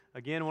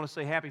Again, I want to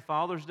say Happy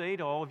Father's Day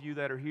to all of you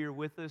that are here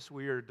with us.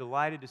 We are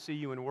delighted to see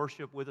you in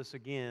worship with us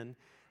again.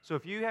 So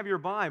if you have your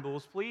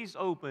Bibles, please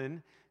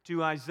open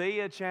to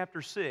Isaiah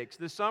chapter 6.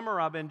 This summer,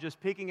 I've been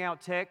just picking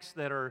out texts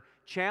that are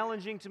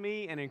challenging to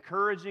me and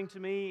encouraging to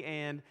me.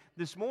 And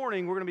this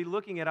morning, we're going to be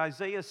looking at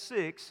Isaiah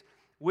 6,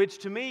 which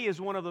to me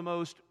is one of the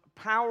most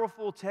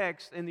powerful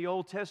texts in the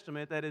Old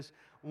Testament. That is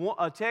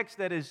a text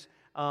that has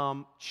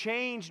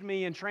changed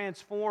me and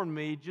transformed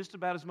me just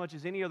about as much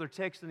as any other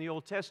text in the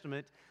Old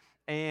Testament.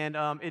 And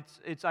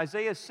it's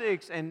Isaiah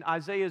 6 and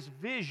Isaiah's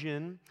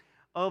vision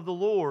of the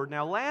Lord.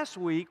 Now, last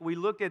week we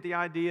looked at the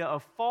idea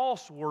of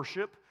false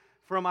worship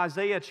from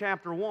Isaiah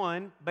chapter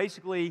 1.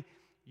 Basically,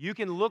 you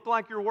can look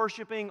like you're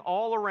worshiping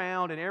all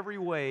around in every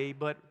way,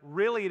 but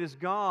really it is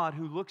God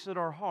who looks at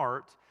our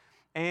heart,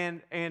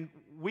 and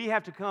we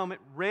have to come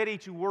ready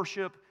to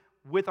worship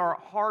with our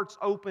hearts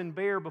open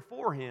bare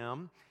before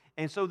Him.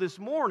 And so this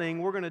morning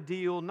we're going to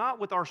deal not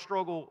with our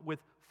struggle with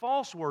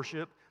false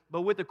worship,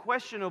 but with the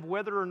question of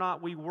whether or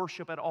not we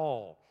worship at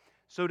all.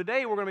 So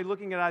today we're going to be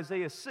looking at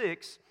Isaiah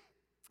 6,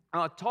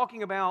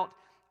 talking about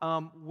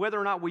whether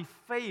or not we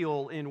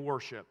fail in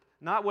worship.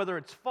 Not whether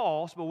it's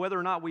false, but whether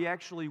or not we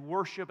actually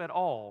worship at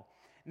all.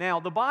 Now,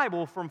 the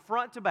Bible, from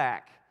front to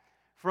back,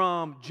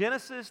 from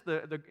Genesis,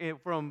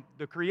 from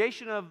the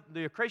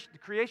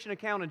creation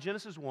account in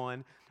Genesis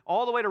 1,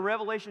 all the way to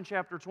Revelation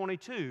chapter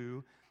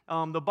 22,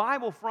 the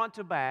Bible front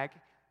to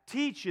back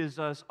teaches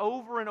us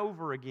over and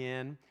over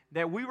again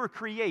that we were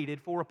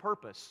created for a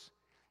purpose.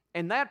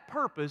 And that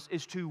purpose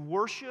is to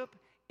worship,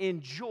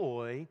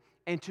 enjoy,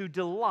 and to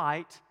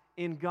delight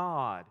in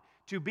God.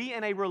 To be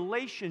in a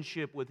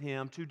relationship with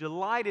Him, to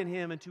delight in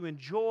Him, and to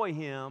enjoy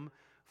Him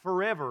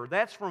forever.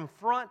 That's from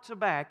front to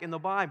back in the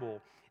Bible.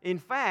 In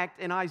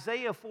fact, in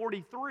Isaiah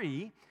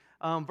 43,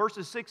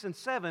 verses 6 and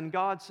 7,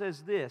 God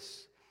says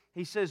this.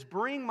 He says,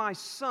 "Bring my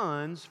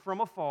sons from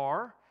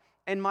afar,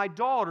 and my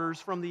daughters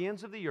from the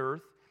ends of the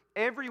earth,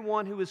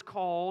 everyone who is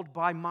called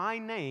by my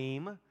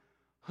name,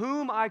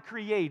 whom I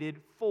created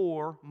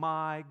for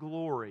my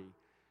glory."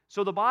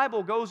 So the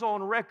Bible goes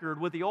on record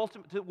with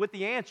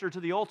the answer to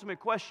the ultimate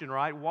question,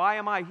 right? Why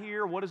am I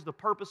here? What is the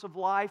purpose of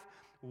life?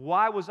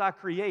 Why was I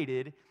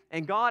created?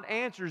 And God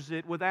answers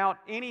it without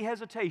any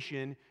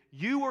hesitation.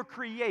 You were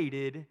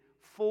created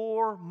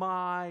for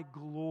my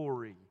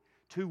glory,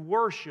 to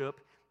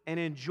worship and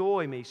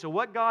enjoy me. So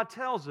what God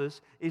tells us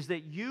is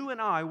that you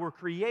and I were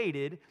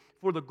created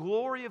for the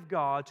glory of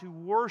God, to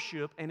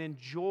worship and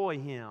enjoy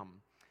Him.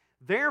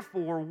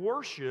 Therefore,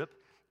 worship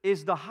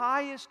is the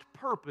highest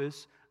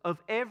purpose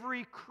of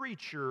every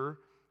creature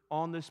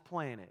on this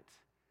planet.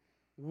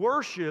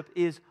 Worship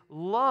is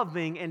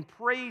loving and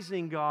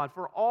praising God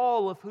for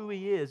all of who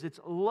He is. It's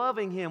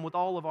loving Him with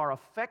all of our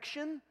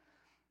affection,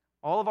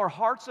 all of our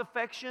heart's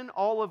affection,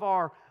 all of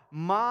our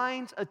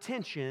mind's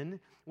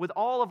attention, with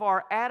all of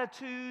our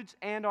attitudes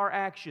and our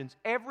actions.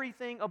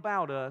 Everything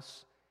about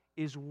us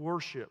is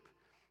worship.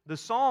 The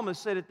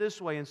psalmist said it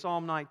this way in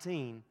Psalm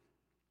 19,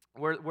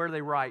 where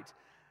they write,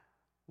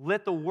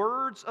 "Let the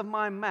words of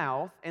my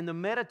mouth and the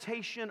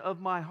meditation of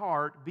my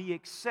heart be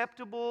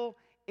acceptable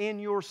in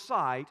your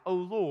sight, O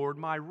Lord,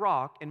 my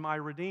rock and my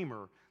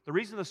redeemer." The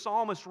reason the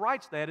psalmist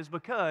writes that is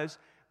because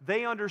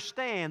they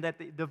understand that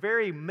the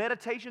very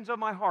meditations of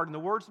my heart and the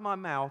words of my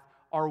mouth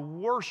are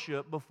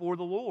worship before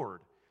the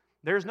Lord.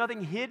 There's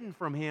nothing hidden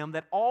from Him,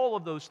 that all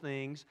of those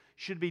things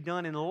should be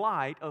done in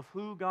light of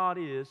who God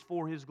is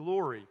for His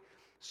glory.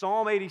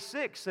 Psalm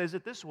 86 says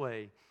it this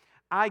way,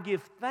 "I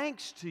give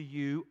thanks to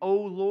you, O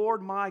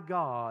Lord my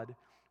God,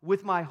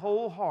 with my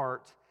whole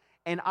heart,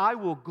 and I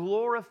will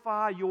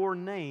glorify your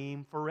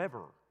name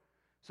forever."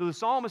 So the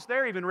psalmist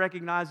there even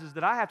recognizes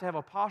that I have to have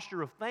a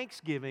posture of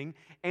thanksgiving,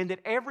 and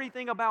that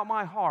everything about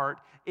my heart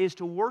is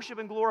to worship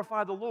and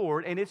glorify the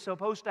Lord, and it's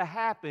supposed to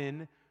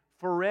happen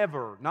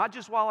forever. Not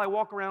just while I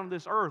walk around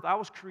this earth. I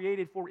was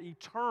created for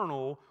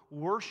eternal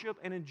worship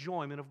and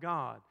enjoyment of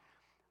God.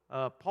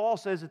 Paul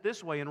says it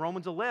this way in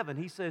Romans 11.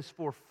 He says,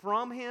 "For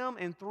from Him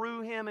and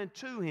through Him and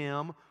to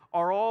Him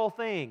are all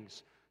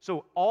things."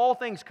 So all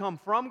things come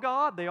from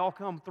God, they all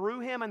come through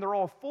Him, and they're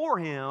all for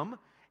Him.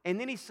 And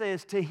then he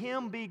says, "To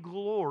Him be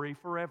glory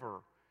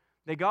forever."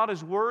 That God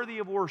is worthy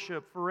of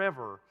worship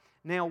forever.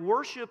 Now,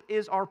 worship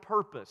is our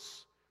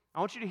purpose. I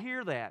want you to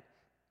hear that.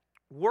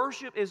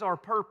 Worship is our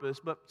purpose,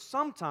 but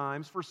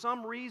sometimes, for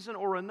some reason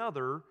or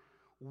another,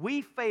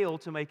 we fail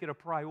to make it a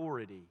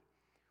priority.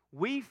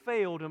 We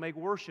fail to make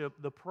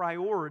worship the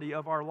priority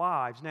of our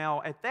lives.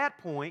 Now, at that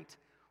point,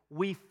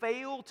 we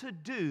fail to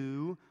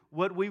do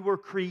what we were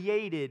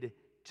created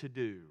to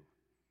do.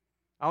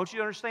 I want you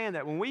to understand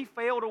that. When we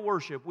fail to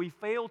worship, we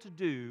fail to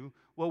do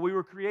what we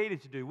were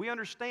created to do. We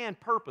understand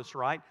purpose,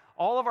 right?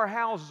 All of our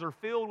houses are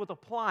filled with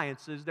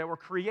appliances that were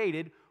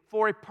created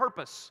for a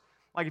purpose.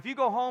 Like if you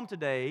go home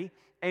today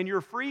and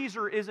your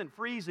freezer isn't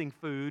freezing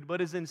food,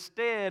 but is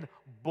instead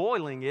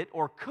boiling it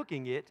or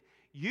cooking it,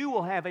 you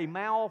will have a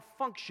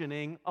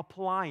malfunctioning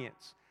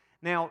appliance.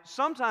 Now,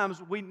 sometimes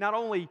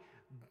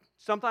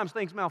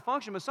things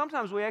malfunction, but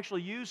sometimes we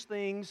actually use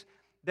things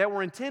that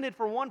were intended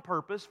for one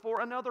purpose for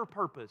another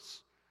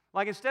purpose.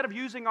 Like instead of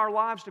using our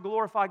lives to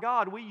glorify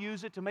God, we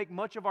use it to make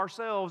much of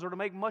ourselves or to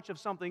make much of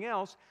something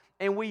else,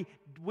 and we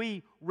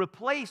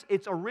replace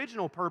its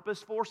original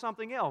purpose for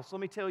something else.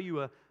 Let me tell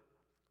you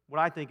what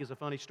I think is a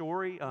funny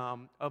story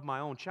of my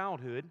own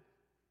childhood.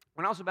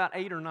 When I was about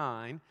 8 or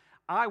 9,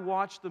 I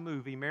watched the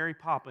movie Mary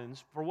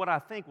Poppins for what I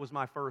think was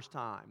my first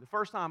time. The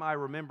first time I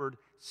remembered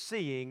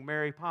seeing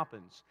Mary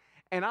Poppins.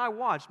 And I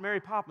watched Mary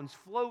Poppins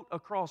float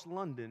across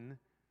London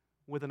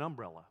with an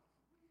umbrella.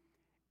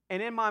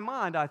 And in my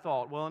mind, I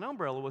thought, well, an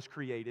umbrella was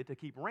created to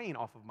keep rain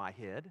off of my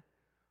head,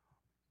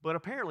 but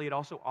apparently it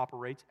also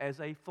operates as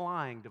a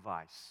flying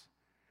device.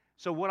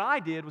 So what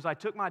I did was I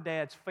took my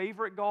dad's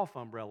favorite golf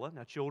umbrella.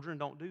 Now, children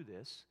don't do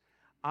this.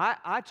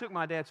 I took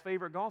my dad's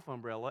favorite golf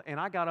umbrella, and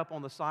I got up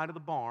on the side of the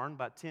barn,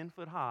 about 10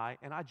 foot high,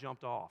 and I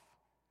jumped off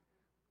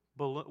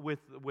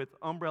with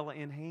umbrella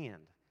in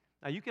hand.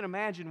 Now, you can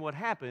imagine what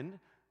happened.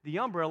 The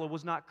umbrella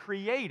was not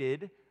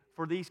created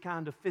for these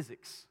kind of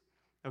physics.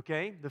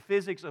 Okay, the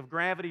physics of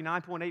gravity,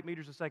 9.8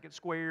 meters a second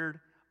squared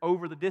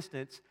over the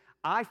distance.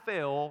 I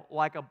fell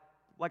like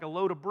a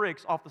load of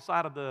bricks off the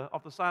side of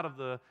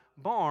the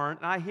barn,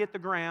 and I hit the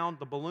ground.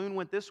 The balloon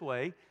went this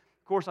way.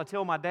 Of course, I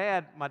tell my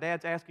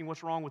dad's asking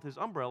what's wrong with his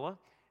umbrella,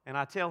 and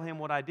I tell him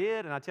what I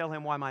did, and I tell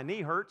him why my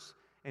knee hurts,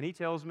 and he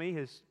tells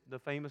me the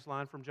famous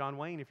line from John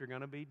Wayne: if you're going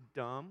to be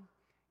dumb,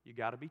 you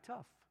got to be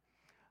tough.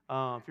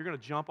 If you're going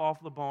to jump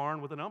off the barn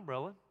with an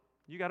umbrella,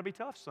 you got to be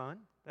tough, son.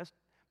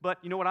 But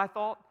you know what I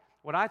thought?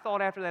 What I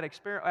thought after that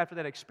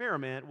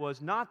experiment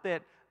was not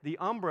that the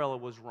umbrella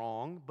was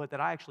wrong, but that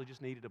I actually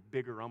just needed a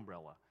bigger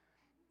umbrella.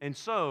 And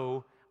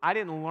so I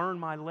didn't learn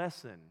my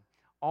lesson.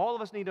 All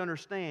of us need to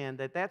understand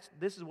that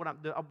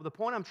the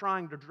point I'm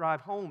trying to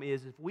drive home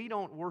is if we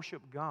don't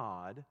worship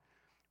God,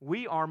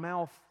 we are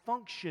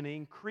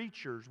malfunctioning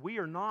creatures. We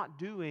are not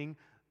doing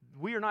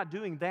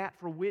that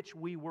for which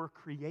we were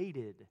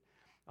created.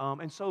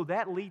 And so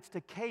that leads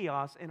to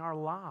chaos in our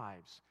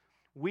lives.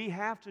 We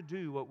have to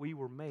do what we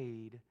were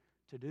made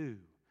to do.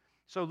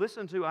 So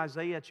listen to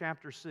Isaiah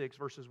chapter 6,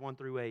 verses 1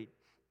 through 8.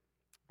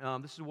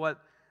 This is what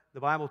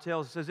the Bible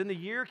tells. It says, "In the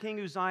year King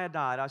Uzziah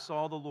died, I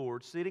saw the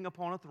Lord sitting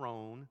upon a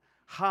throne,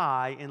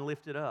 high and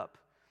lifted up,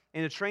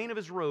 and the train of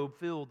his robe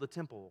filled the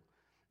temple.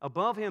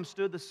 Above him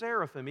stood the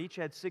seraphim. Each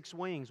had 6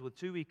 wings. With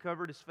 2 he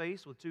covered his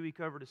face, with 2 he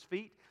covered his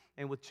feet,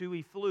 and with 2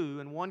 he flew.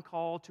 And one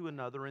called to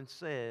another and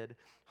said,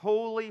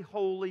 Holy,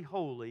 holy,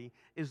 holy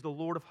is the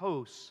Lord of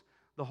hosts.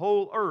 The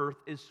whole earth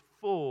is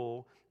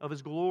full of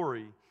his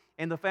glory.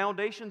 And the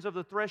foundations of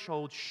the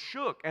threshold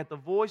shook at the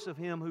voice of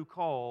him who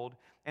called,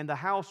 and the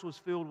house was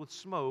filled with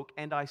smoke.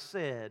 And I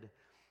said,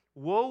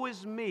 Woe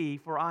is me,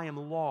 for I am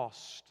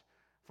lost.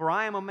 For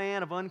I am a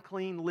man of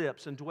unclean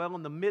lips, and dwell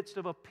in the midst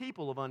of a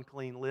people of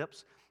unclean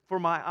lips. For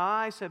my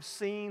eyes have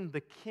seen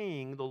the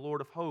King, the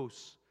Lord of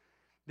hosts.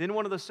 Then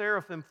one of the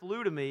seraphim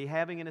flew to me,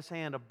 having in his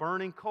hand a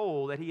burning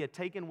coal that he had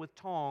taken with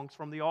tongs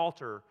from the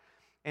altar.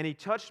 And he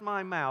touched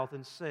my mouth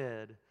and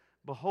said,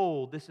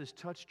 Behold, this has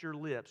touched your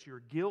lips. Your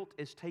guilt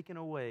is taken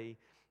away,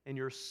 and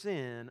your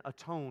sin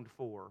atoned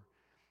for.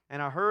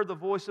 And I heard the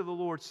voice of the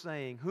Lord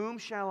saying, Whom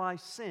shall I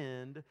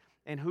send,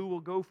 and who will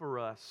go for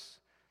us?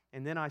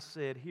 And then I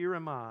said, Here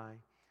am I,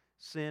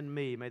 send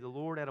me. May the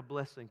Lord add a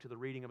blessing to the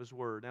reading of His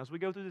Word." Now, as we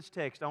go through this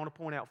text, I want to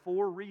point out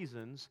 4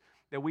 reasons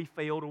that we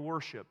fail to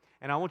worship.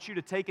 And I want you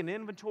to take an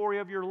inventory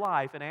of your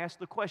life and ask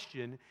the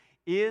question,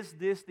 is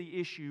this the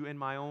issue in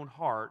my own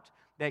heart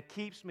that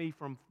keeps me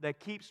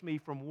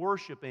from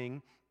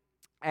worshiping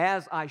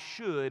as I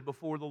should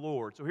before the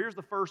Lord? So here's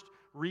the first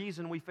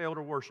reason we fail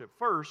to worship.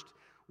 First,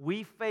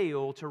 we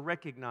fail to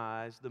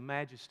recognize the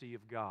majesty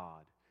of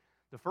God.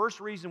 The first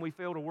reason we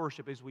fail to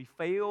worship is we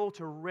fail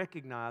to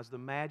recognize the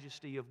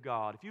majesty of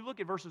God. If you look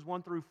at verses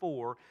 1 through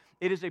 4,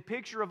 it is a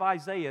picture of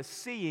Isaiah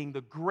seeing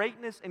the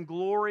greatness and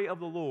glory of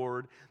the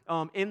Lord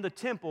in the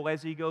temple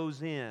as he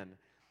goes in.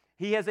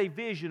 He has a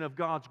vision of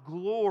God's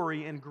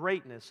glory and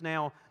greatness.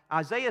 Now,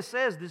 Isaiah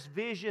says this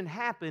vision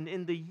happened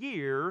in the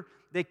year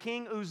that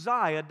King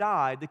Uzziah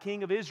died, the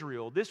king of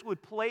Israel. This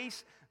would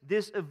place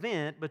this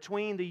event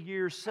between the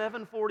years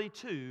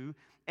 742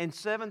 and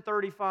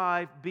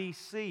 735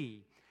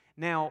 BC.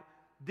 Now,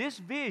 this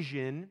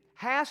vision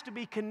has to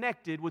be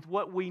connected with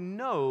what we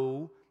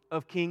know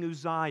of King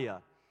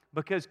Uzziah,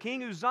 because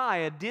King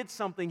Uzziah did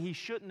something he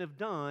shouldn't have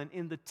done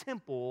in the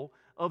temple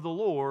of the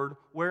Lord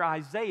where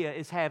Isaiah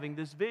is having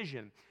this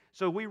vision.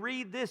 So we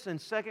read this in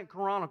 2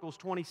 Chronicles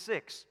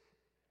 26.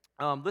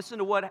 Listen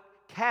to what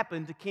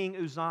happened to King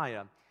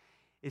Uzziah.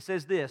 It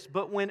says this,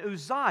 "But when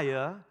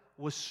Uzziah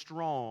was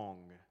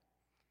strong,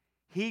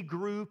 he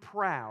grew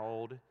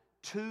proud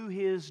to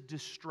his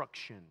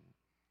destruction.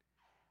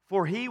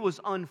 For he was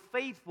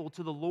unfaithful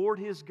to the Lord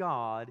his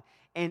God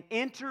and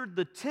entered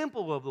the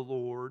temple of the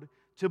Lord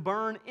to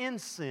burn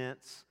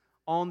incense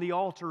on the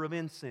altar of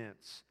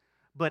incense.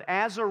 But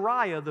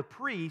Azariah the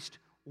priest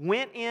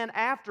went in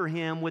after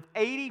him with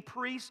 80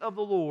 priests of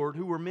the Lord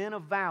who were men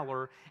of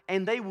valor,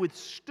 and they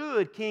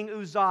withstood King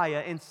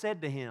Uzziah and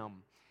said to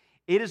him,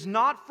 It is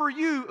not for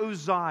you,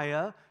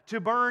 Uzziah, to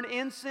burn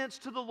incense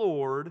to the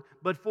Lord,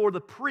 but for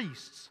the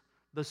priests,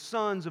 the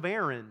sons of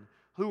Aaron,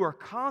 who are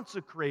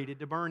consecrated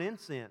to burn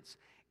incense,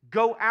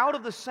 go out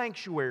of the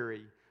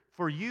sanctuary,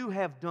 for you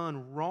have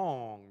done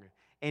wrong,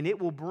 and it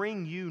will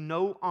bring you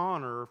no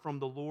honor from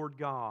the Lord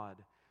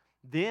God."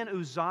 Then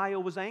Uzziah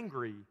was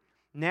angry.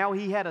 Now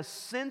he had a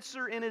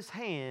censer in his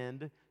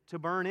hand to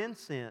burn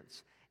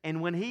incense.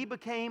 And when he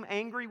became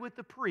angry with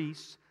the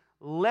priests,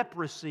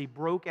 leprosy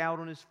broke out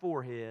on his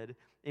forehead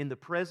in the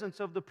presence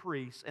of the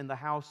priests in the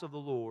house of the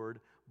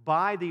Lord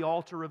by the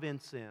altar of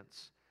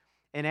incense.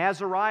 And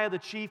Azariah the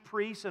chief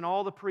priest and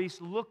all the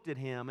priests looked at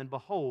him, and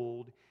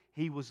behold,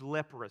 he was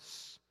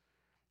leprous.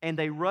 And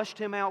they rushed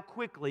him out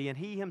quickly, and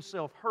he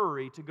himself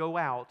hurried to go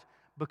out,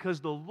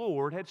 because the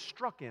Lord had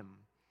struck him.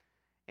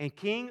 And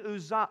King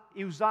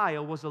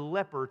Uzziah was a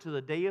leper to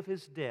the day of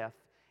his death,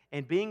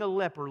 and being a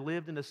leper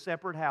lived in a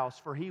separate house,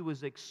 for he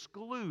was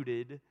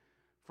excluded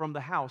from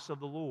the house of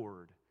the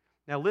Lord.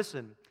 Now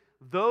listen,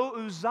 though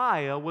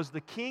Uzziah was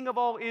the king of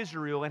all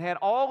Israel and had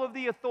all of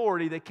the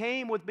authority that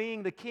came with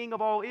being the king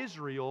of all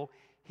Israel,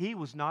 he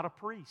was not a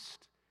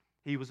priest.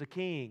 He was a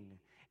king.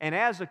 And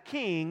as a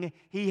king,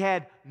 he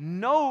had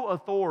no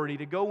authority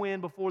to go in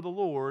before the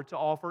Lord to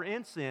offer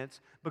incense,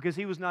 because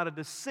he was not a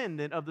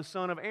descendant of the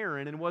son of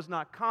Aaron and was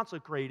not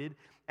consecrated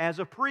as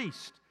a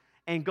priest.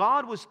 And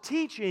God was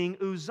teaching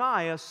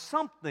Uzziah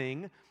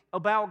something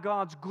about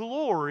God's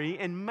glory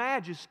and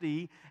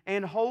majesty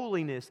and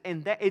holiness.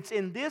 And that it's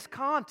in this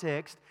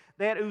context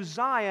that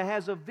Uzziah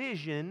has a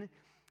vision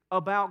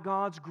about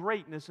God's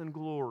greatness and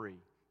glory,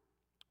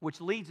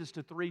 which leads us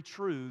to three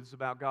truths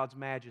about God's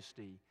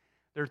majesty.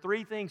 There are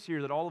three things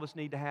here that all of us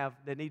need to have,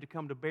 that need to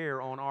come to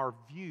bear on our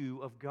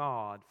view of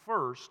God.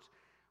 First,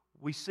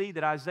 we see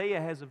that Isaiah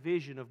has a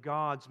vision of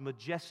God's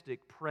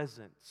majestic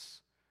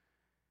presence.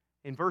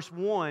 In verse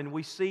 1,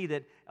 we see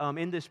that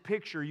in this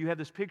picture, you have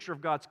this picture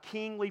of God's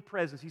kingly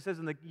presence. He says,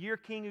 in the year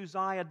King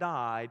Uzziah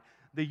died,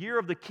 the year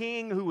of the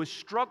king who was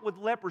struck with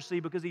leprosy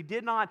because he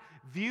did not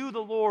view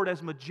the Lord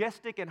as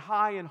majestic and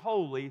high and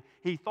holy,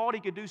 he thought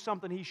he could do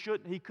something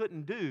he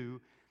couldn't do.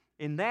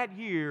 In that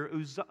year,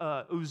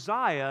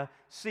 Isaiah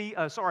sees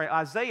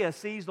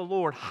the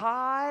Lord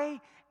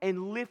high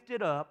and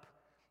lifted up,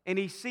 and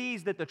he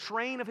sees that the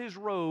train of his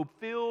robe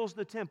fills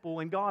the temple,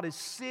 and God is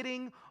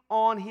sitting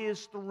on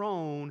his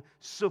throne,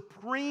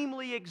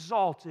 supremely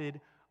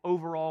exalted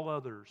over all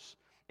others.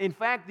 In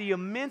fact, the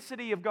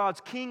immensity of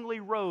God's kingly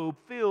robe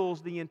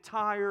fills the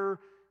entire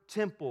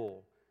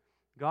temple.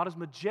 God is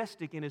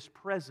majestic in His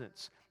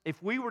presence.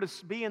 If we were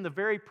to be in the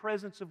very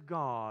presence of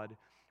God,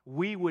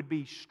 we would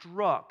be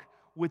struck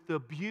with the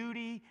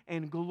beauty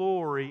and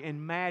glory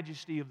and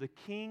majesty of the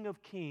King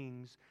of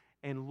Kings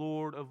and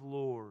Lord of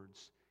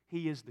Lords.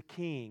 He is the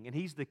King, and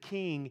He's the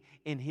King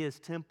in His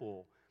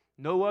temple.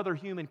 No other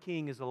human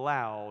king is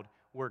allowed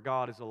where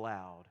God is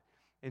allowed.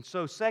 And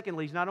so,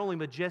 secondly, He's not only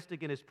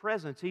majestic in His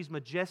presence, He's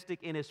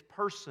majestic in His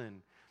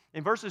person.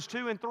 In verses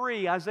 2 and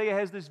 3, Isaiah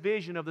has this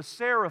vision of the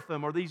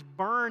seraphim, or these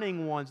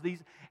burning ones,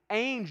 these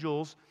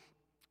angels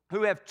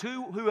who have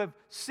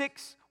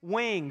 6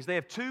 wings. They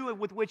have 2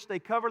 with which they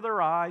cover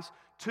their eyes,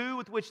 2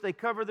 with which they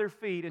cover their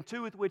feet, and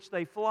 2 with which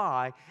they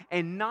fly.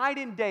 And night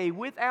and day,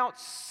 without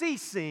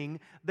ceasing,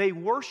 they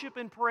worship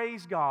and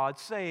praise God,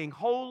 saying,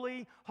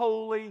 "Holy,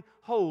 holy,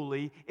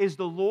 holy is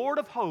the Lord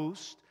of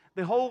hosts.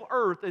 The whole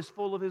earth is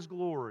full of His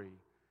glory."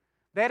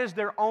 That is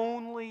their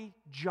only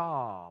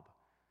job.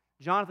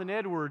 Jonathan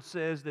Edwards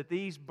says that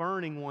these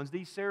burning ones,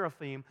 these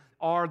seraphim,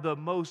 are the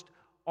most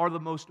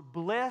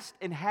blessed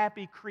and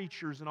happy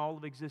creatures in all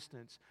of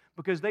existence,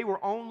 because they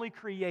were only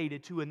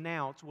created to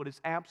announce what is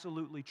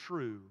absolutely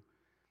true.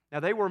 Now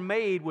they were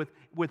made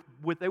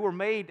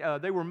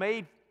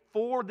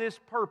for this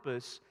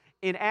purpose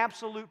in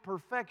absolute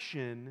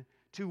perfection,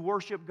 to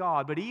worship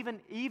God. But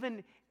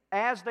even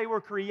as they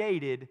were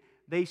created,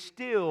 they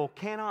still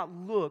cannot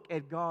look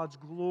at God's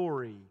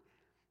glory.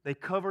 They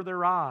cover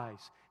their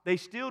eyes. They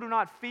still do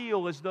not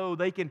feel as though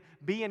they can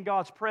be in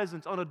God's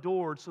presence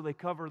unadored, so they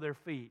cover their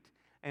feet.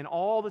 And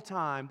all the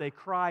time they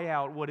cry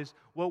out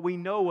what we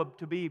know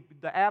to be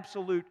the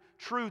absolute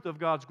truth of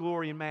God's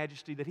glory and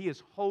majesty, that He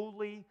is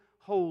holy,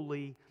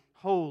 holy,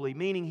 holy,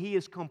 meaning He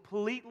is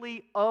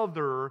completely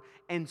other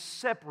and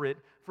separate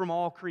from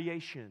all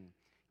creation.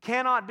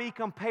 Cannot be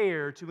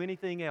compared to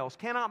anything else,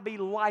 cannot be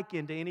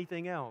likened to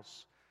anything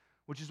else.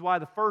 Which is why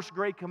the first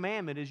great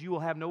commandment is, "You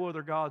will have no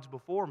other gods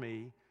before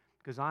me,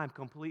 because I am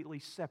completely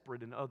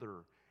separate and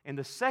other." And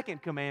the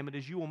second commandment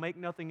is, "You will make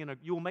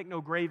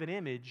no graven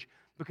image,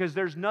 because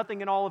there's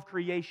nothing in all of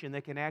creation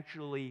that can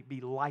actually be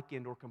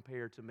likened or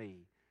compared to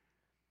me."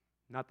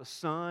 Not the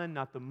sun,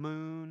 not the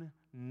moon,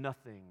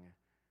 nothing.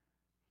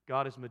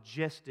 God is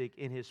majestic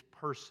in His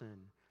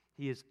person.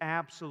 He is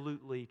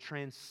absolutely,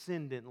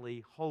 transcendently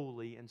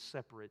holy and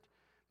separate.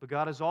 But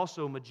God is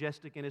also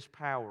majestic in His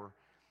power.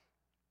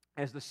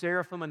 As the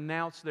seraphim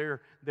announce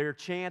their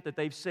chant that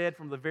they've said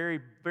from the very,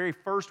 very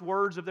first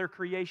words of their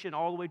creation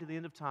all the way to the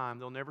end of time,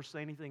 they'll never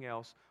say anything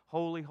else.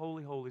 "Holy,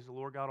 holy, holy is the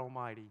Lord God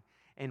Almighty."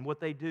 And what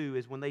they do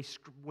is when they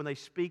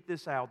speak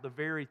this out, the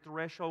very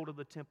threshold of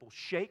the temple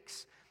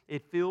shakes,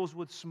 it fills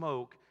with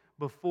smoke,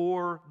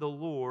 before the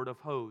Lord of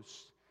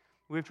hosts.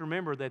 We have to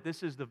remember that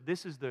this is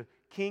the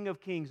King of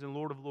kings and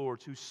Lord of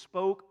lords who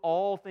spoke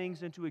all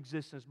things into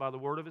existence by the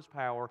word of His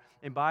power,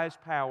 and by His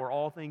power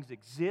all things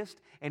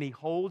exist, and He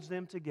holds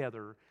them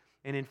together.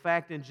 And in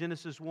fact, in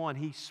Genesis 1,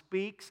 He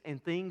speaks,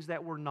 and things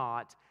that were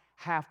not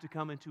have to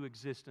come into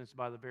existence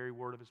by the very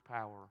word of His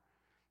power.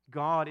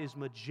 God is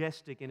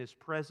majestic in His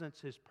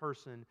presence, His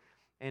person,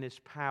 and His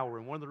power.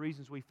 And one of the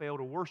reasons we fail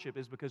to worship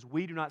is because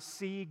we do not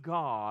see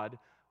God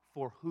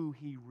for who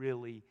He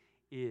really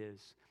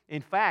is.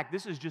 In fact,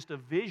 this is just a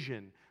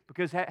vision,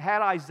 because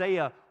had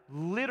Isaiah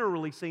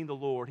literally seen the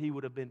Lord, he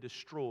would have been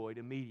destroyed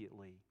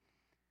immediately.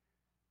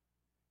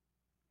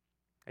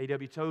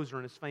 A.W. Tozer,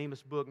 in his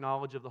famous book,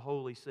 Knowledge of the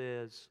Holy,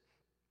 says,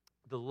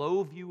 "The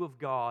low view of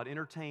God,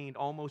 entertained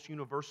almost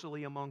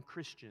universally among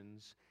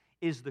Christians,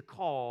 is the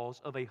cause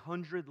of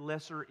 100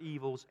 lesser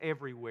evils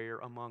everywhere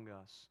among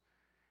us."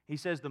 He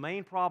says the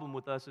main problem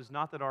with us is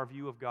not that our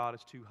view of God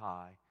is too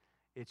high.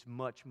 It's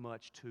much,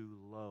 much too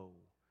low.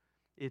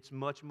 It's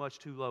much, much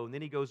too low. And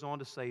then he goes on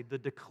to say, the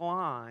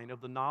decline of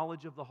the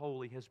knowledge of the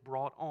holy has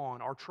brought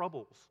on our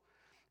troubles.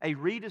 A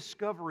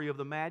rediscovery of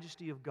the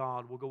majesty of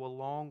God will go a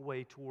long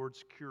way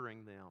towards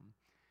curing them.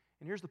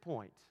 And here's the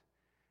point.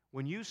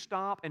 When you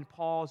stop and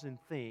pause and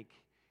think,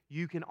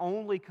 you can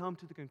only come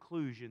to the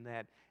conclusion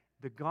that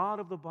the God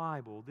of the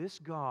Bible, this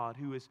God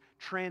who is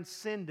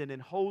transcendent in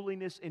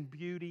holiness and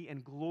beauty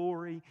and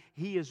glory,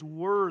 He is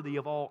worthy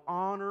of all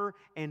honor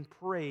and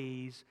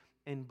praise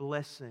and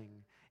blessing.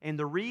 And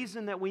the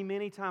reason that we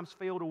many times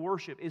fail to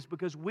worship is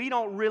because we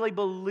don't really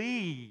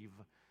believe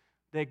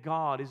that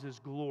God is as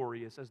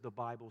glorious as the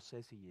Bible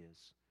says He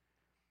is.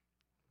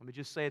 Let me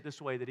just say it this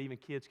way that even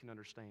kids can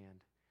understand.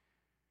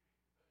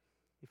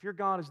 If your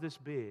God is this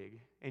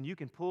big and you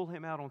can pull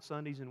Him out on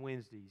Sundays and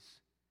Wednesdays,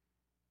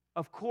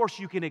 of course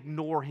you can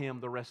ignore Him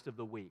the rest of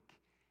the week.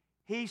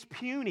 He's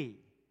puny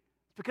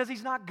because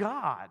He's not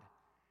God.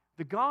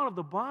 The God of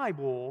the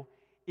Bible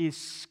is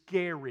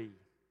scary.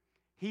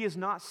 He is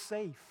not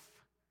safe.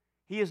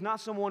 He is not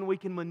someone we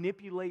can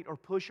manipulate or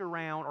push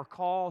around or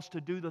cause to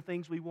do the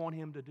things we want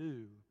Him to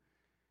do.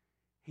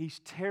 He's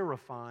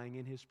terrifying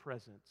in His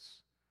presence.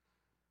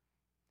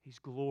 He's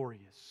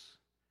glorious,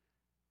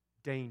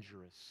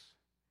 dangerous.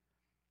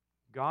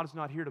 God is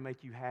not here to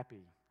make you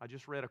happy. I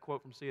just read a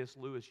quote from C.S.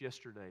 Lewis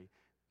yesterday.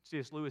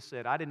 C.S. Lewis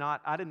said, I did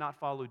not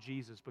follow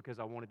Jesus because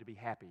I wanted to be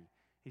happy.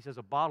 He says,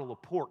 a bottle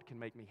of port can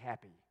make me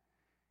happy.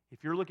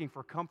 If you're looking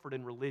for comfort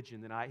in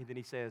religion, then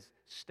he says,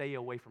 stay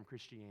away from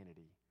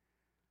Christianity.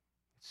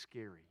 It's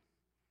scary.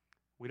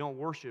 We don't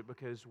worship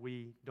because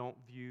we don't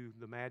view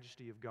the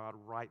majesty of God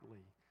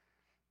rightly.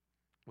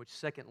 Which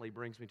secondly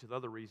brings me to the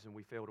other reason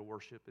we fail to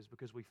worship is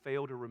because we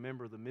fail to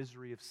remember the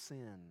misery of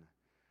sin.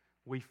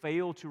 We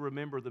fail to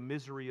remember the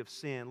misery of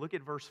sin. Look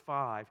at verse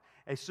 5.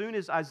 As soon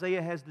as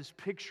Isaiah has this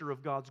picture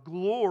of God's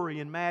glory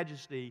and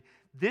majesty,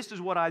 this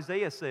is what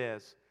Isaiah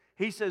says.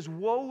 He says,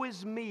 "Woe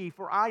is me,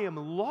 for I am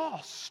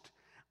lost.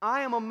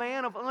 I am a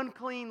man of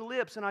unclean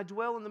lips, and I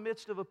dwell in the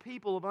midst of a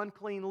people of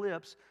unclean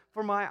lips,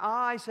 for my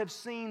eyes have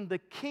seen the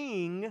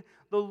King,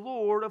 the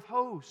Lord of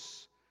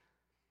hosts."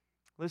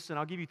 Listen,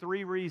 I'll give you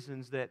 3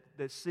 reasons that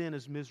sin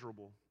is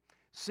miserable.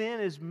 Sin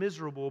is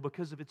miserable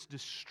because of its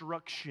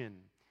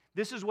destruction.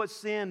 This is what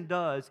sin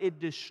does. It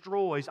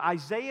destroys.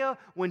 Isaiah,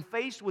 when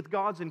faced with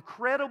God's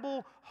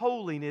incredible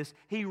holiness,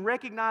 he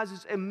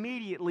recognizes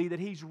immediately that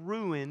he's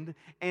ruined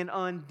and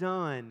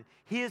undone.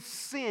 His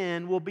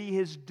sin will be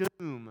his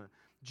doom.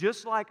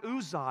 Just like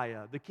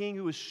Uzziah, the king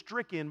who was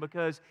stricken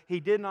because he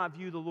did not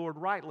view the Lord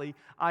rightly,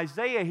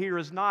 Isaiah here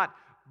he's not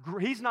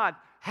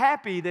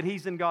happy that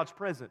he's in God's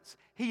presence.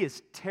 He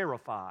is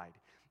terrified.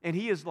 And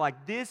he is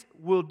like, this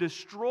will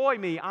destroy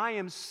me. I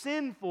am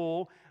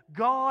sinful.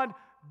 God,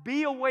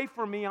 be away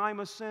from me, I'm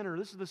a sinner.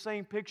 This is the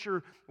same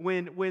picture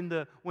when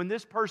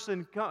this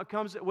person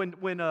comes,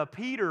 when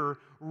Peter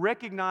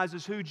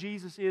recognizes who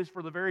Jesus is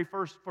for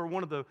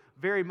one of the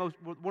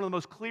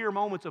most clear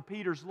moments of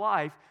Peter's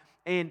life,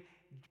 and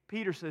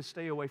Peter says,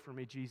 "Stay away from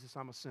me, Jesus,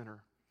 I'm a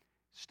sinner.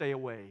 Stay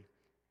away.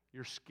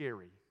 You're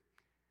scary."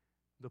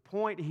 The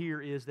point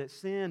here is that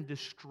sin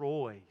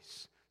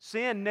destroys.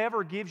 Sin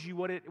never gives you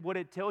what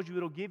it tells you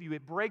it'll give you.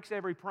 It breaks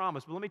every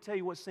promise. But let me tell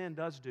you what sin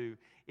does do.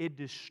 It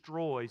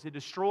destroys. It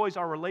destroys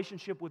our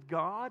relationship with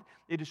God.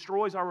 It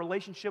destroys our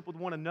relationship with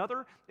one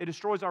another. It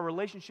destroys our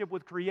relationship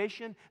with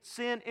creation.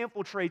 Sin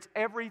infiltrates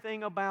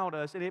everything about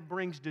us, and it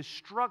brings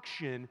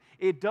destruction.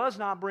 It does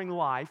not bring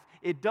life.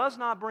 It does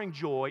not bring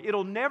joy.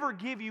 It'll never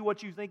give you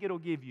what you think it'll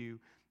give you.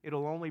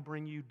 It'll only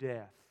bring you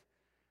death.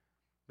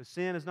 But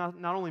sin is not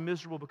only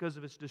miserable because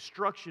of its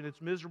destruction,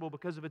 it's miserable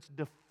because of its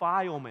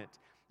defilement.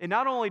 It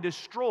not only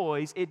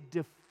destroys, it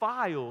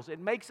defiles. It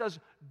makes us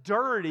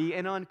dirty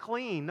and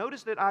unclean.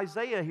 Notice that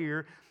Isaiah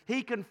here,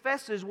 he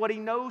confesses what he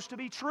knows to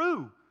be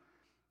true.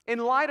 In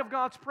light of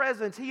God's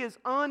presence, he is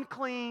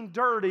unclean,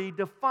 dirty,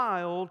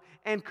 defiled,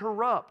 and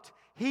corrupt.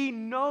 He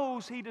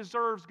knows he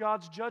deserves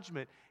God's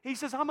judgment. He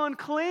says, I'm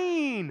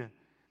unclean.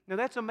 Now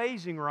that's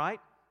amazing,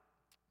 right?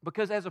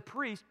 Because as a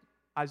priest,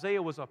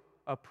 Isaiah was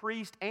a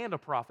priest and a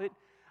prophet.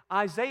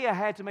 Isaiah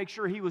had to make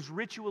sure he was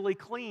ritually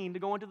clean to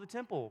go into the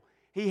temple.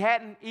 He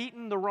hadn't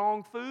eaten the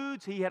wrong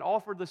foods. He had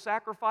offered the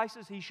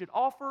sacrifices he should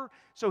offer.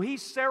 So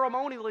he's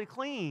ceremonially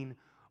clean.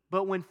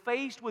 But when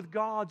faced with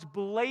God's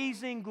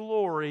blazing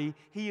glory,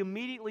 he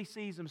immediately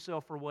sees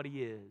himself for what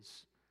he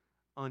is,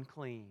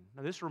 unclean.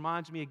 Now this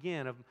reminds me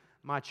again of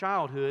my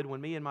childhood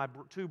when me and my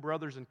two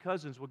brothers and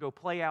cousins would go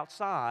play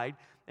outside,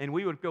 and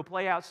we would go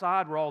play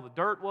outside where all the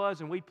dirt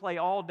was, and we'd play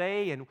all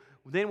day, and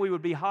then we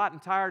would be hot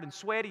and tired and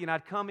sweaty, and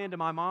I'd come into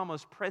my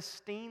mama's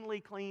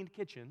pristinely cleaned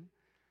kitchen,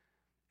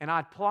 and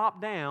I'd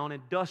plop down,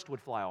 and dust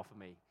would fly off of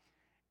me.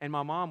 And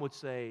my mom would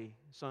say,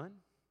 "Son,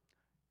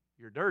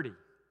 you're dirty."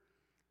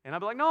 And I'd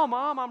be like, "No,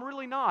 Mom, I'm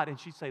really not." And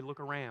she'd say, "Look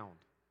around."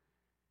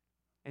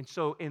 And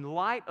so in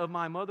light of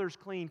my mother's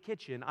clean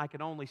kitchen, I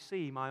could only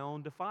see my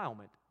own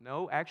defilement.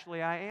 No,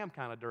 actually, I am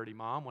kind of dirty,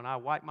 Mom. When I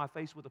wiped my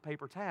face with a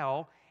paper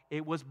towel,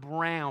 it was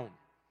brown.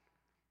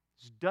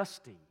 It's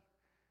dusty.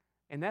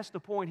 And that's the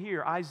point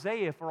here.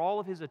 Isaiah, for all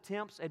of his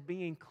attempts at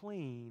being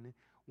clean,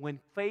 when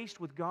faced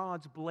with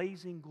God's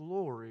blazing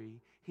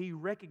glory, he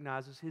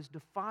recognizes his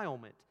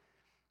defilement.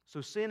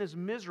 So sin is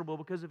miserable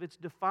because of its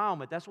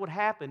defilement. That's what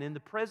happened. In the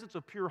presence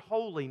of pure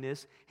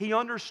holiness, he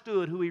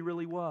understood who he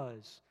really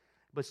was.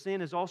 But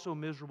sin is also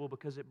miserable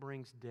because it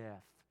brings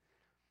death.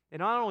 It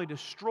not only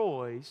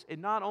destroys, it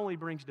not only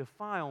brings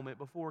defilement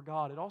before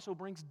God, it also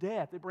brings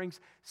death. It brings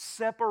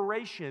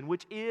separation,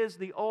 which is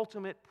the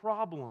ultimate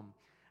problem.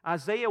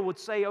 Isaiah would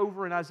say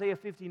over in Isaiah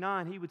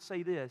 59, he would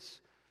say this,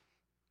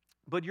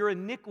 "But your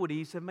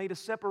iniquities have made a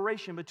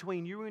separation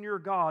between you and your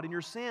God, and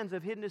your sins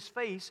have hidden His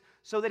face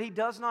so that He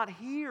does not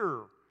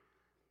hear."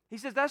 He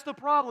says that's the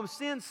problem.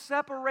 Sin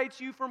separates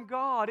you from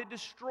God. It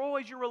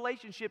destroys your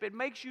relationship. It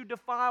makes you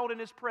defiled in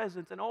His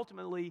presence, and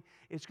ultimately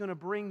it's going to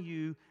bring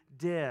you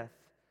death.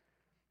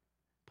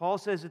 Paul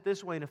says it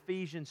this way in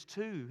Ephesians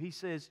 2. He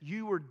says,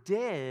 "You were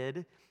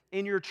dead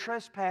in your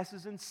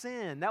trespasses and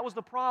sin." That was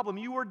the problem.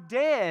 You were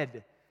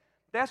dead.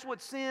 That's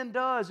what sin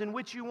does, in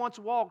which you once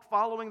walked,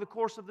 following the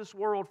course of this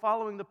world,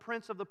 following the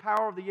prince of the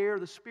power of the air,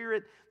 the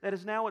spirit that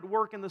is now at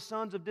work in the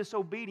sons of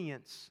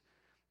disobedience.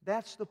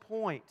 That's the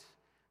point.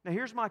 Now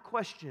here's my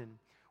question.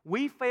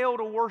 We fail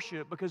to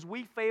worship because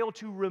we fail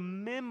to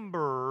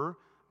remember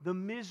the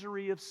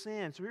misery of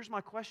sin. So here's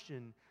my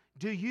question.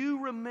 Do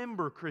you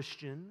remember,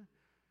 Christian,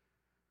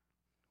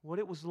 what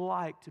it was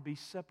like to be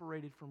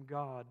separated from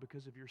God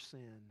because of your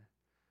sin?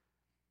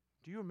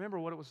 Do you remember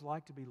what it was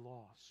like to be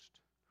lost?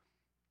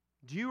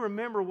 Do you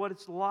remember what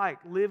it's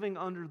like living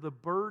under the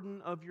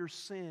burden of your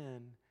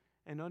sin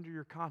and under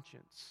your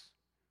conscience?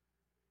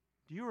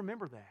 Do you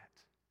remember that?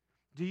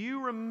 Do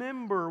you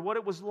remember what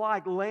it was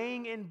like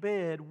laying in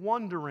bed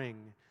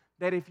wondering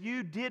that if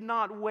you did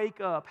not wake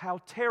up, how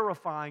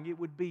terrifying it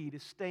would be to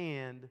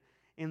stand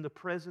in the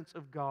presence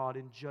of God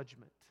in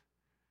judgment?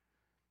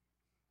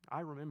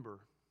 I remember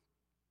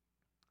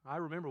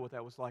what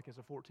that was like as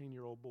a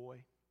 14-year-old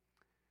boy.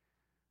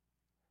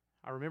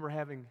 I remember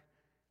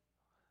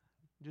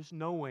just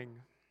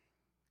knowing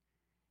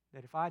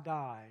that if I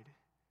died,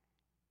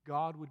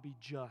 God would be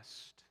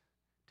just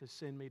to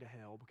send me to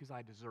hell because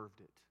I deserved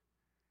it.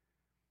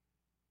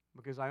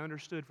 Because I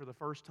understood for the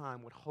first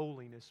time what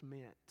holiness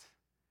meant.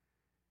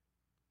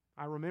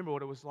 I remember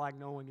what it was like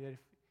knowing that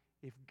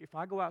if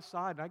I go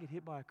outside and I get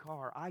hit by a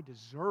car, I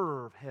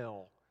deserve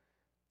hell.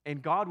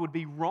 And God would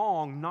be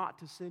wrong not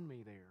to send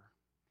me there.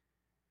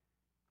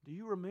 Do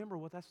you remember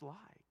what that's like?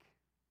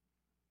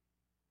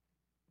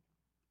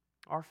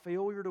 Our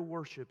failure to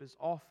worship is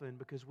often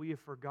because we have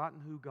forgotten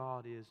who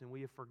God is and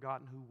we have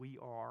forgotten who we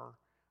are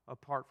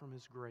apart from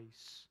His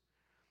grace.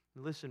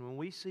 Listen, when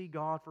we see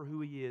God for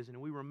who He is and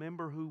we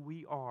remember who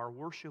we are,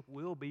 worship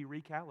will be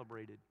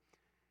recalibrated.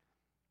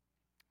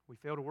 We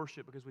fail to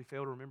worship because we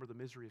fail to remember the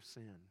misery of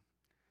sin.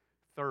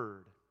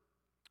 Third,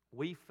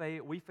 we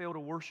fail to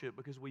worship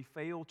because we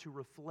fail to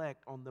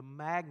reflect on the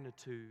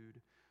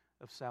magnitude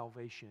of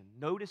salvation.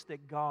 Notice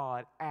that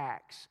God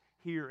acts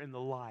here in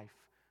the life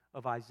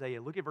of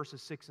Isaiah. Look at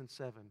verses 6 and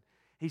 7.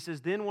 He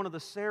says, "Then one of the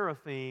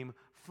seraphim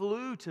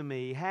flew to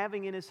me,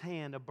 having in his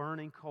hand a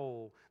burning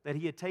coal that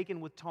he had taken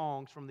with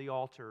tongs from the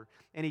altar.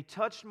 And he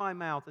touched my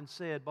mouth and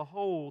said,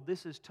 'Behold,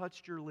 this has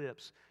touched your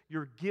lips.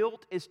 Your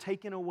guilt is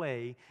taken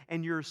away,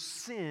 and your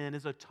sin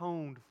is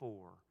atoned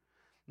for.'"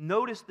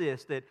 Notice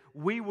this, that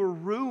we were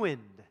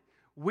ruined.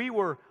 We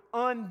were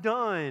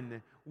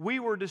undone. We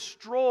were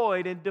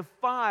destroyed and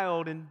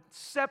defiled and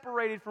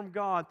separated from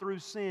God through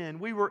sin.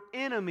 We were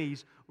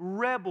enemies,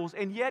 rebels,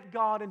 and yet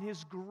God in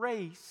His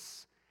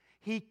grace,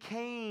 He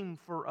came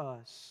for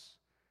us.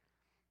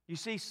 You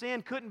see,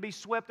 sin couldn't be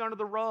swept under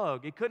the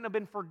rug. It couldn't have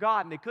been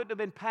forgotten. It couldn't have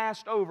been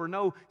passed over.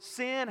 No,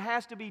 sin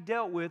has to be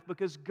dealt with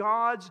because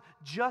God's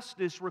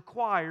justice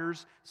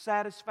requires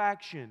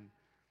satisfaction.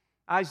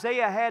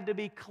 Isaiah had to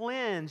be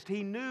cleansed.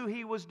 He knew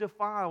he was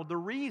defiled. The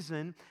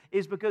reason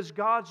is because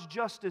God's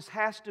justice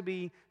has to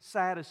be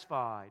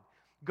satisfied.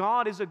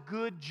 God is a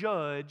good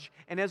judge,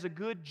 and as a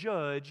good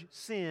judge,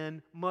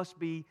 sin must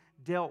be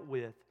dealt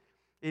with.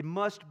 It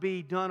must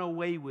be done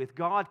away with.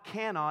 God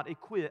cannot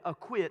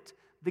acquit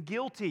the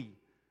guilty.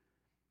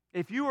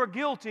 If you are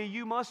guilty,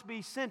 you must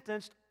be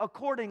sentenced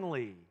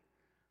accordingly,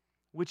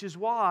 which is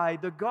why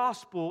the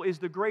gospel is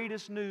the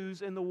greatest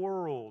news in the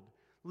world.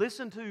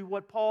 Listen to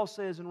what Paul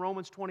says in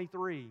Romans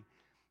 23.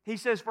 He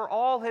says, "For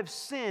all have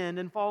sinned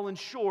and fallen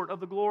short of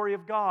the glory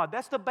of God."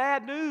 That's the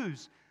bad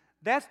news.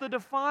 That's the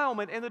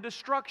defilement and the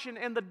destruction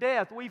and the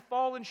death. We've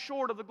fallen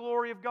short of the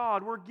glory of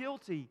God. We're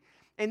guilty.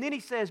 And then he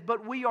says,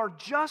 "But we are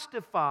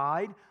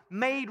justified,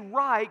 made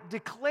right,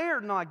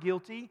 declared not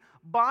guilty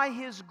by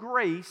His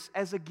grace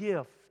as a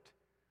gift."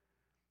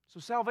 So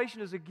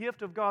salvation is a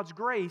gift of God's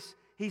grace,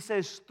 he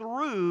says,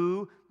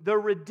 through the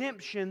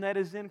redemption that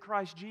is in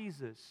Christ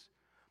Jesus.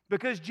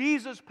 Because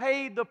Jesus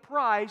paid the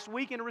price,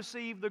 we can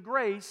receive the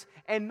grace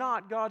and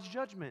not God's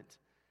judgment.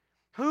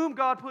 Whom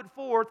God put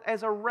forth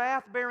as a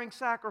wrath-bearing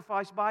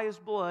sacrifice by His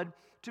blood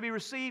to be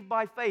received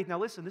by faith. Now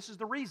listen, this is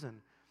the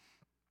reason.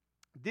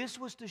 This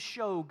was to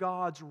show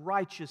God's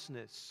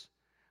righteousness.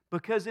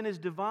 Because in His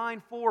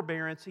divine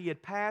forbearance He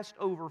had passed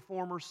over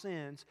former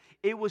sins.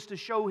 It was to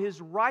show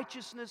His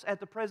righteousness at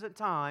the present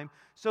time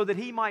so that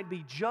He might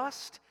be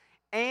just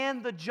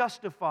and the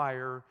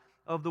justifier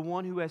of the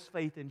one who has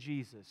faith in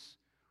Jesus.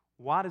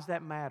 Why does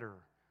that matter?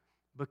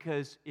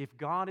 Because if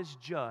God is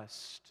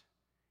just,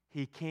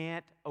 He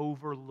can't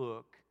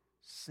overlook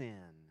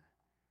sin.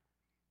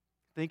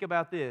 Think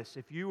about this.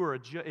 If you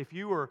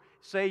were,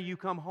 say you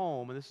come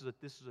home, and this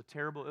is a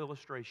terrible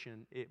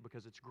illustration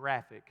because it's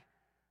graphic,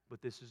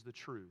 but this is the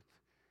truth.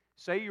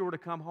 Say you were to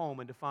come home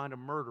and to find a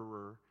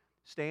murderer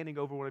standing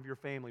over one of your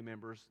family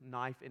members,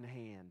 knife in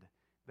hand.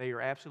 They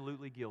are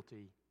absolutely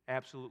guilty,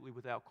 absolutely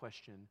without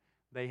question.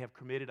 They have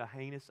committed a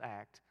heinous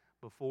act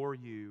before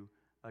you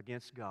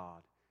against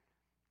God.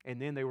 And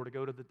then they were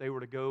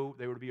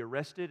to be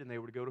arrested and they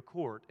were to go to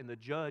court, and the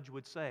judge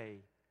would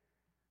say,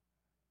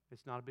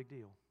 "It's not a big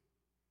deal.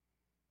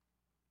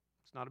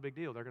 It's not a big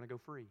deal. They're going to go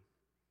free.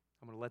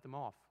 I'm going to let them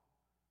off."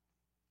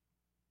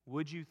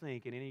 Would you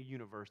think in any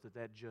universe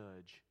that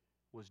judge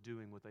was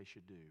doing what they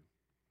should do?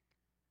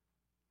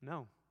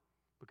 No,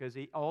 because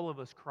all of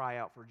us cry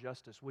out for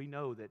justice. We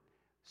know that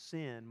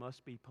sin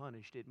must be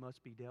punished. It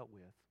must be dealt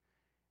with.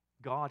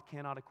 God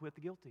cannot acquit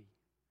the guilty.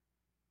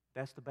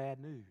 That's the bad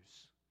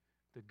news.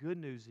 The good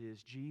news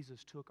is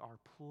Jesus took our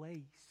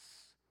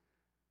place,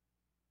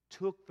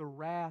 took the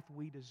wrath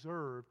we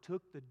deserved,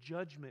 took the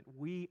judgment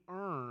we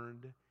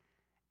earned,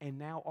 and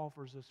now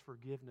offers us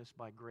forgiveness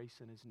by grace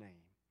in His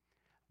name.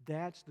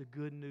 That's the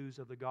good news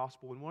of the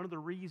gospel. And one of the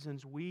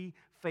reasons we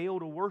fail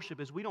to worship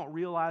is we don't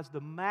realize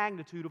the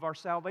magnitude of our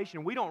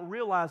salvation. We don't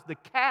realize the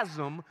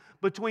chasm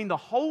between the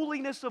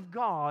holiness of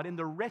God and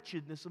the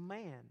wretchedness of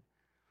man.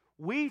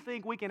 We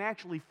think we can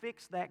actually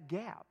fix that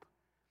gap.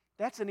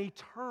 That's an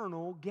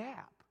eternal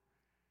gap.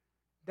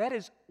 That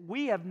is,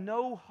 we have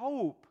no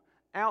hope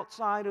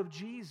outside of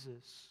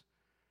Jesus.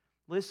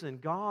 Listen,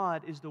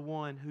 God is the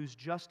one whose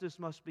justice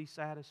must be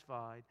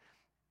satisfied.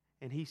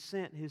 And He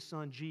sent His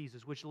Son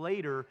Jesus, which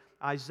later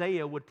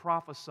Isaiah would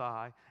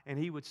prophesy, and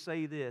he would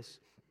say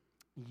this,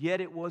 "Yet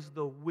it was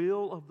the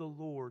will of the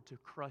Lord to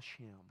crush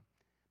Him."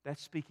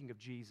 That's speaking of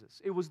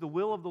Jesus. It was the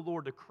will of the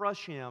Lord to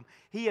crush Him.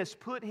 He has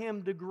put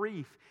Him to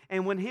grief.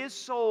 And when His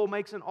soul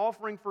makes an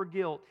offering for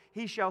guilt,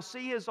 He shall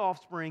see His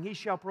offspring. He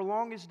shall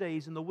prolong His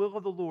days, and the will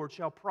of the Lord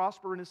shall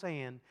prosper in His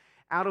hand.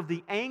 Out of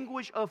the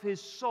anguish of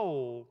His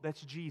soul,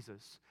 that's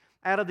Jesus,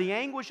 out of the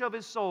anguish of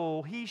His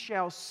soul, He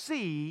shall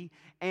see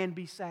and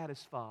be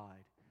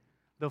satisfied.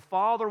 The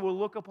Father will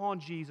look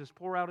upon Jesus,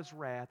 pour out His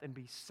wrath, and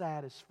be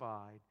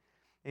satisfied.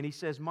 And He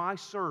says, "My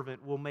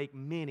servant will make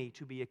many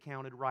to be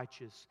accounted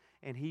righteous,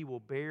 and He will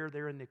bear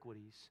their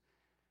iniquities."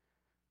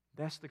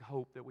 That's the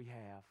hope that we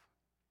have.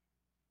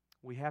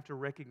 We have to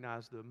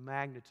recognize the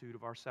magnitude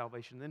of our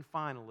salvation. And then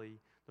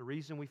finally, the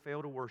reason we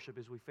fail to worship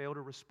is we fail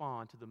to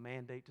respond to the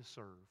mandate to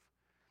serve.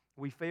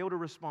 We fail to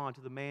respond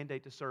to the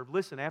mandate to serve.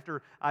 Listen,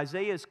 after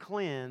Isaiah is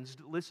cleansed,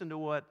 listen to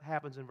what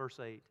happens in verse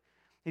 8.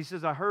 He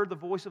says, "I heard the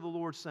voice of the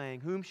Lord saying,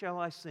 'Whom shall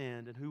I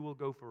send, and who will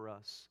go for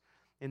us?'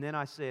 And then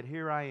I said,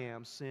 'Here I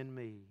am, send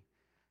me.'"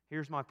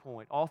 Here's my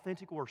point.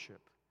 Authentic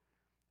worship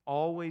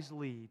always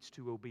leads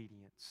to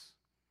obedience.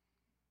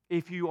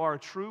 If you are a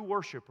true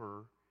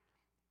worshiper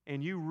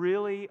and you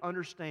really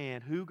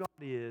understand who God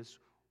is,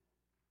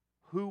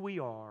 who we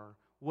are,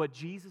 what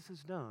Jesus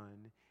has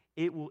done,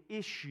 it will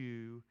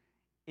issue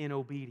in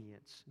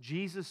obedience.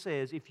 Jesus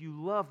says, "If you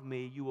love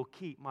me, you will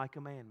keep my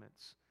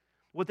commandments."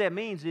 What that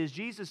means is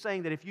Jesus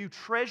saying that if you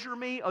treasure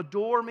me,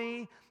 adore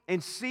me,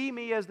 and see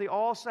me as the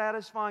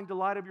all-satisfying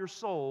delight of your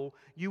soul,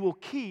 you will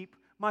keep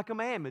my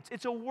commandments.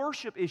 It's a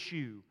worship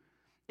issue.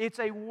 It's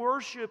a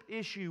worship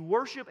issue.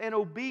 Worship and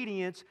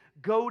obedience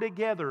go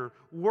together.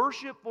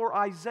 Worship for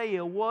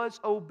Isaiah was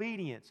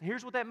obedience.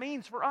 Here's what that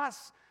means for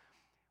us.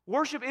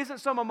 Worship isn't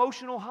some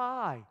emotional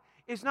high.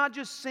 It's not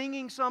just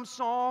singing some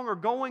song or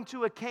going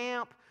to a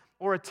camp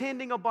or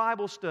attending a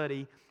Bible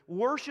study.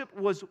 Worship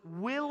was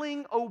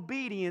willing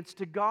obedience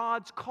to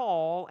God's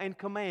call and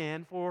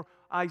command for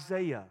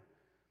Isaiah.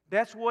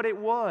 That's what it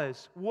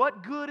was.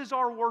 What good is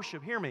our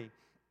worship? Hear me.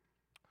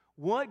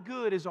 What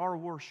good is our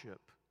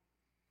worship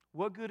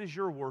What good is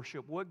your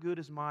worship? What good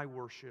is my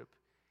worship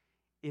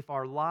if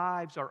our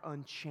lives are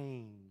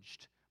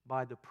unchanged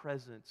by the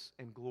presence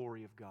and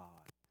glory of God?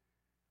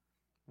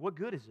 What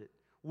good is it?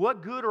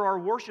 What good are our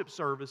worship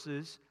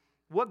services?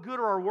 What good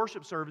are our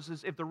worship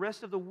services if the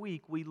rest of the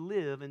week we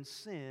live in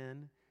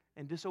sin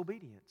and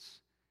disobedience?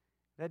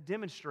 That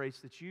demonstrates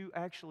that you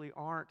actually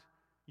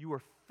you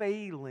are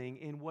failing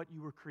in what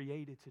you were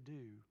created to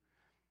do.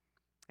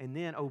 And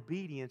then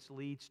obedience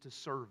leads to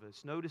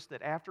service. Notice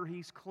that after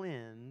he's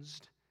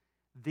cleansed,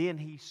 then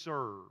he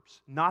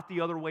serves, not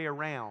the other way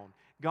around.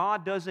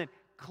 God doesn't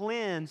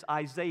cleanse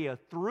Isaiah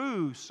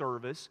through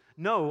service.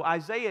 No,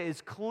 Isaiah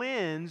is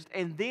cleansed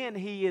and then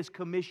he is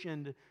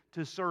commissioned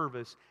to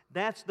service.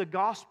 That's the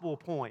gospel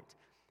point.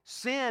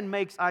 Sin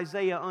makes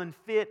Isaiah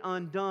unfit,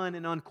 undone,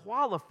 and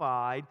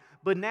unqualified,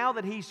 but now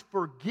that he's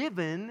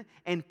forgiven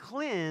and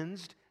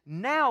cleansed,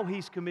 now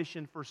he's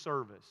commissioned for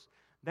service.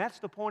 That's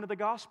the point of the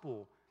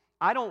gospel.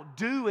 I don't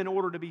do in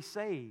order to be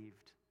saved.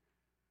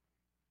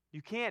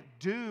 You can't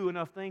do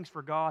enough things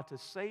for God to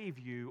save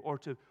you,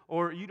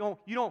 or you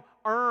don't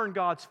earn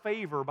God's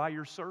favor by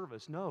your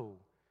service. No.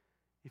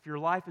 If your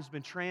life has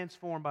been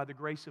transformed by the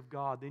grace of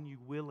God, then you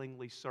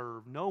willingly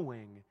serve,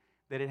 knowing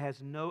that it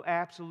has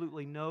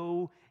absolutely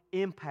no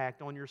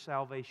impact on your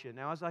salvation.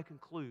 Now, as I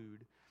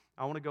conclude,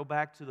 I want to go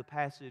back to the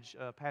passage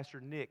Pastor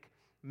Nick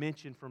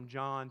mentioned from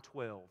John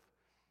 12.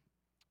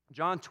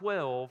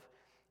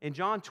 In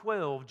John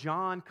 12,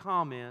 John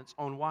comments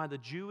on why the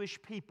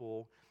Jewish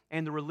people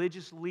and the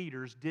religious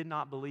leaders did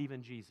not believe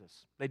in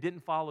Jesus. They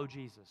didn't follow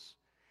Jesus.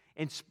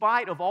 In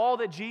spite of all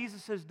that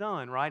Jesus has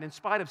done, right? In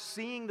spite of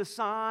seeing the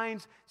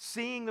signs,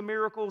 seeing the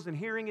miracles, and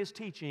hearing His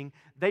teaching,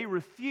 they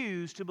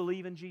refused to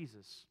believe in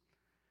Jesus.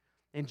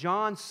 And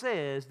John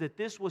says that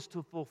this was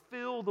to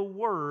fulfill the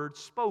word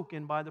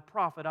spoken by the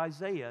prophet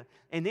Isaiah.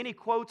 And then he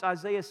quotes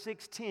Isaiah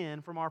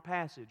 6:10 from our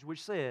passage,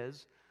 which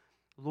says,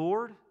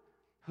 "Lord,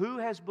 who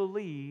has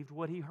believed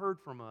what he heard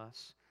from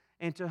us?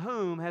 And to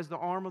whom has the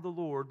arm of the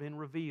Lord been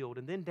revealed?"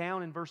 And then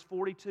down in verse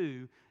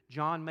 42,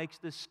 John makes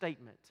this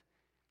statement.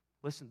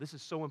 Listen, this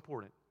is so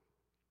important.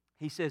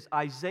 He says,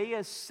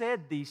 Isaiah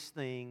said these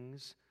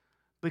things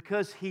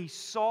because he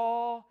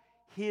saw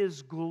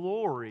his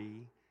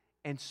glory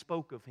and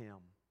spoke of him.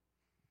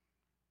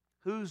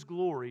 Whose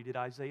glory did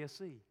Isaiah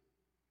see?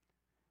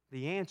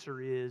 The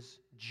answer is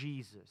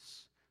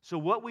Jesus. So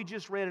what we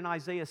just read in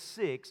Isaiah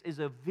 6 is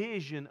a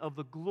vision of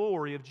the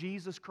glory of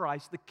Jesus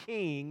Christ, the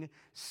King,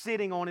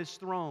 sitting on His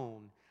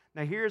throne.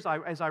 Now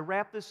as I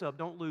wrap this up,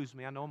 don't lose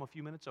me. I know I'm a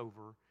few minutes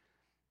over.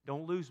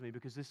 Don't lose me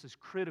because this is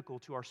critical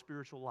to our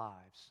spiritual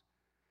lives.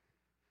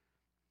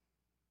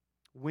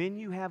 When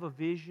you have a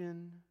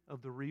vision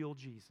of the real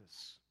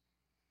Jesus,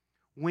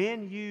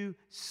 when you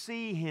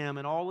see Him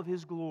in all of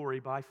His glory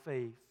by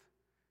faith,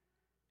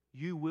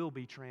 you will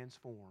be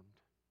transformed.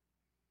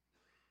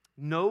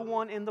 No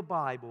one in the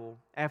Bible,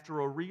 after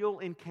a real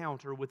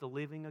encounter with the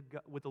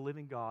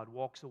living God,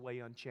 walks away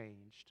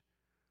unchanged.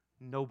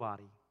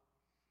 Nobody.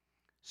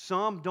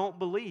 Some don't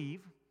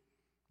believe,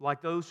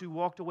 like those who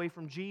walked away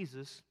from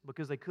Jesus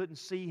because they couldn't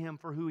see Him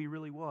for who He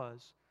really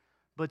was.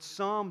 But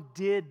some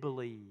did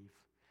believe,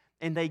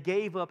 and they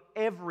gave up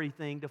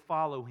everything to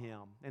follow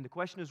Him. And the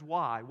question is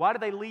why? Why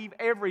did they leave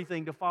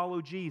everything to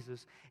follow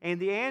Jesus? And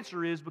the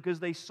answer is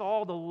because they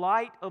saw the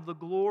light of the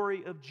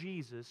glory of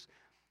Jesus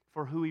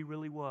for who He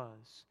really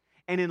was.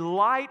 And in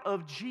light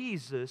of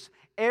Jesus,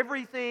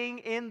 everything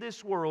in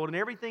this world and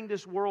everything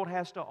this world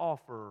has to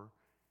offer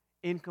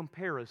in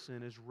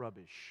comparison is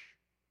rubbish.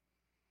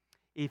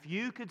 If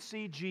you could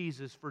see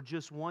Jesus for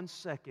just 1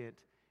 second,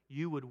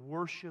 you would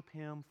worship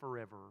Him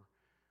forever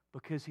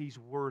because He's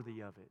worthy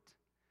of it.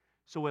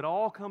 So it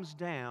all comes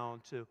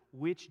down to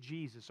which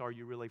Jesus are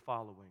you really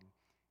following?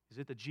 Is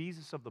it the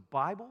Jesus of the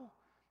Bible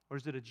or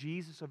is it a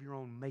Jesus of your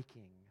own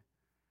making?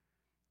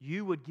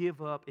 You would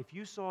give up, if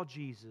you saw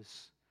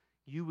Jesus,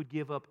 you would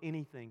give up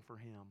anything for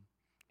Him.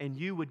 And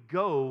you would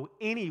go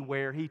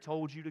anywhere He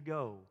told you to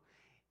go.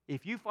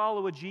 If you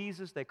follow a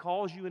Jesus that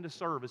calls you into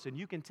service and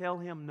you can tell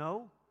Him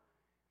no,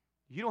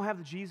 you don't have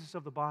the Jesus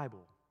of the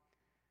Bible.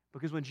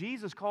 Because when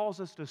Jesus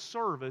calls us to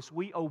service,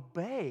 we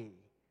obey.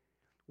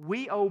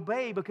 We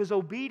obey because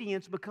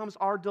obedience becomes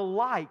our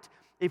delight.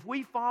 If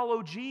we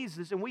follow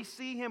Jesus and we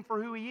see Him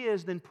for who He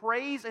is, then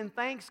praise and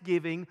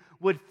thanksgiving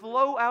would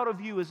flow out of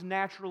you as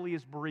naturally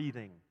as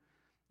breathing,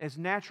 as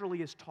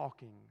naturally as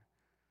talking.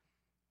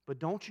 But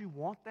don't you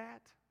want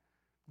that?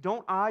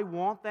 Don't I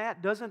want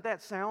that? Doesn't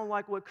that sound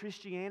like what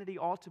Christianity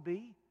ought to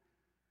be?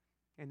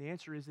 And the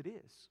answer is it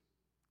is.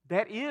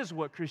 That is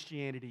what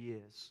Christianity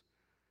is.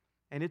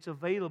 And it's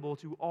available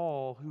to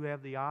all who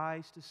have the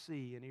eyes to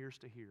see and ears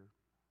to hear.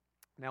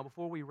 Now,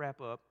 before we wrap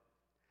up,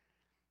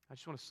 I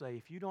just want to say,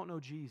 if you don't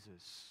know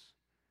Jesus,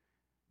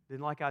 then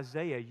like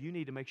Isaiah, you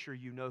need to make sure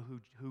you know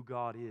who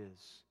God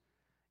is.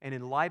 And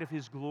in light of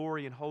His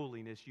glory and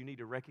holiness, you need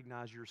to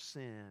recognize your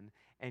sin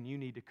and you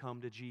need to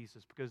come to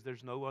Jesus because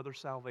there's no other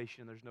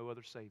salvation, there's no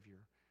other Savior.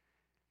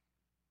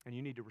 And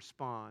you need to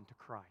respond to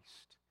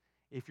Christ.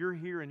 If you're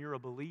here and you're a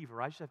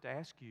believer, I just have to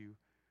ask you,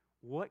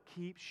 What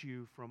keeps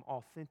you from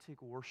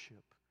authentic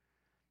worship?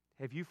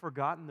 Have you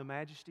forgotten the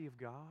majesty of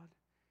God?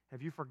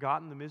 Have you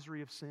forgotten the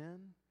misery of sin?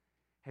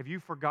 Have you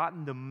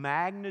forgotten the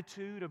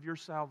magnitude of your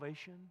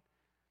salvation?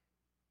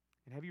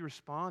 And have you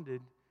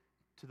responded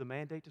to the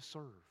mandate to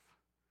serve?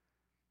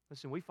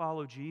 Listen, we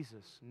follow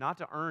Jesus not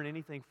to earn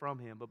anything from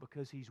Him, but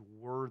because He's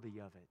worthy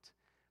of it,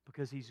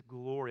 because He's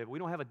glorious. We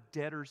don't have a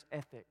debtor's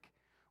ethic.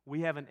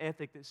 We have an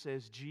ethic that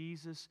says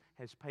Jesus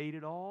has paid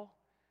it all,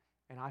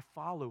 and I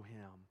follow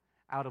Him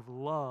out of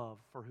love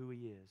for who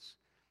He is.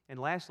 And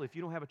lastly, if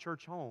you don't have a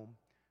church home,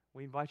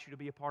 we invite you to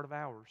be a part of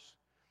ours.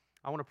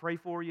 I want to pray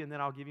for you, and then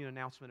I'll give you an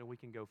announcement and we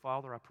can go.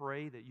 Father, I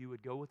pray that you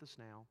would go with us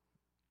now.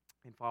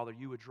 And Father,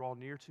 you would draw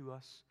near to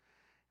us.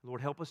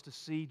 Lord, help us to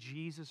see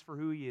Jesus for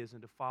who He is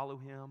and to follow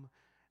Him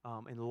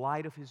in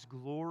light of His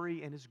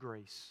glory and His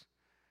grace.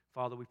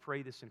 Father, we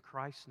pray this in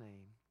Christ's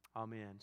name. Amen.